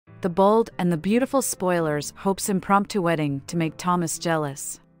the bold and the beautiful spoilers Hope's impromptu wedding to make Thomas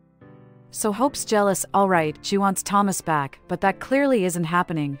jealous. So Hope's jealous, alright, she wants Thomas back, but that clearly isn't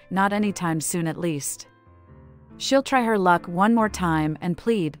happening, not anytime soon at least. She'll try her luck one more time and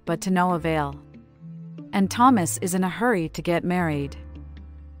plead, but to no avail. And Thomas is in a hurry to get married.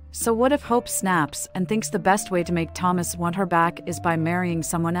 So what if Hope snaps and thinks the best way to make Thomas want her back is by marrying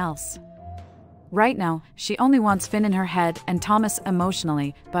someone else? Right now, she only wants Finn in her head and Thomas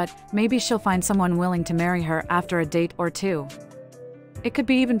emotionally, but maybe she'll find someone willing to marry her after a date or two. It could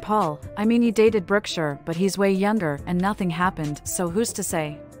be even Paul. I mean, he dated Brooke, sure, but he's way younger and nothing happened, so who's to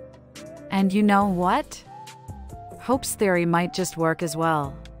say? And you know what? Hope's theory might just work as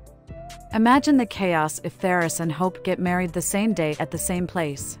well. Imagine the chaos if Tharis and Hope get married the same day at the same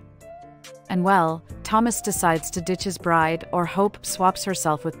place. And well, Thomas decides to ditch his bride or Hope swaps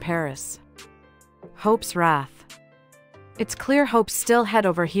herself with Paris. Hope's wrath. It's clear Hope's still head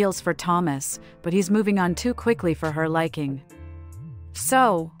over heels for Thomas, but he's moving on too quickly for her liking.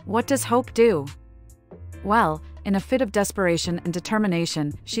 So, what does Hope do? Well, in a fit of desperation and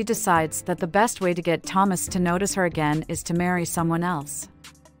determination, she decides that the best way to get Thomas to notice her again is to marry someone else.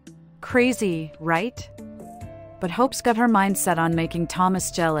 Crazy, right? But Hope's got her mind set on making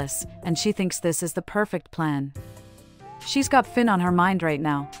Thomas jealous, and she thinks this is the perfect plan. She's got Finn on her mind right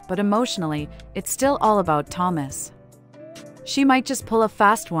now, but emotionally, it's still all about Thomas. She might just pull a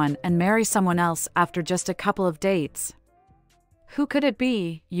fast one and marry someone else after just a couple of dates. Who could it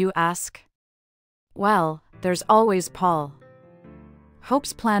be, you ask? Well, there's always Paul.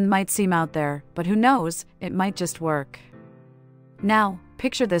 Hope's plan might seem out there, but who knows, it might just work. Now,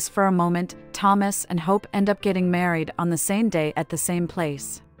 picture this for a moment, Thomas and Hope end up getting married on the same day at the same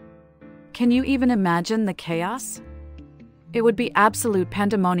place. Can you even imagine the chaos? It would be absolute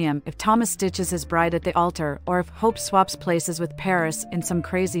pandemonium if Thomas ditches his bride at the altar or if Hope swaps places with Paris in some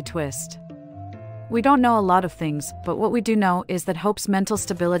crazy twist. We don't know a lot of things, but what we do know is that Hope's mental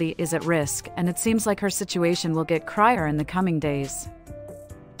stability is at risk, and it seems like her situation will get crier in the coming days.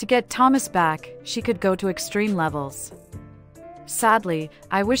 To get Thomas back, she could go to extreme levels. Sadly,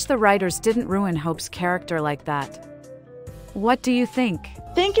 I wish the writers didn't ruin Hope's character like that. What do you think?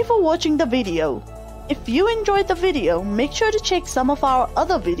 Thank you for watching the video. If you enjoyed the video, make sure to check some of our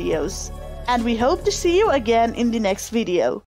other videos. And we hope to see you again in the next video.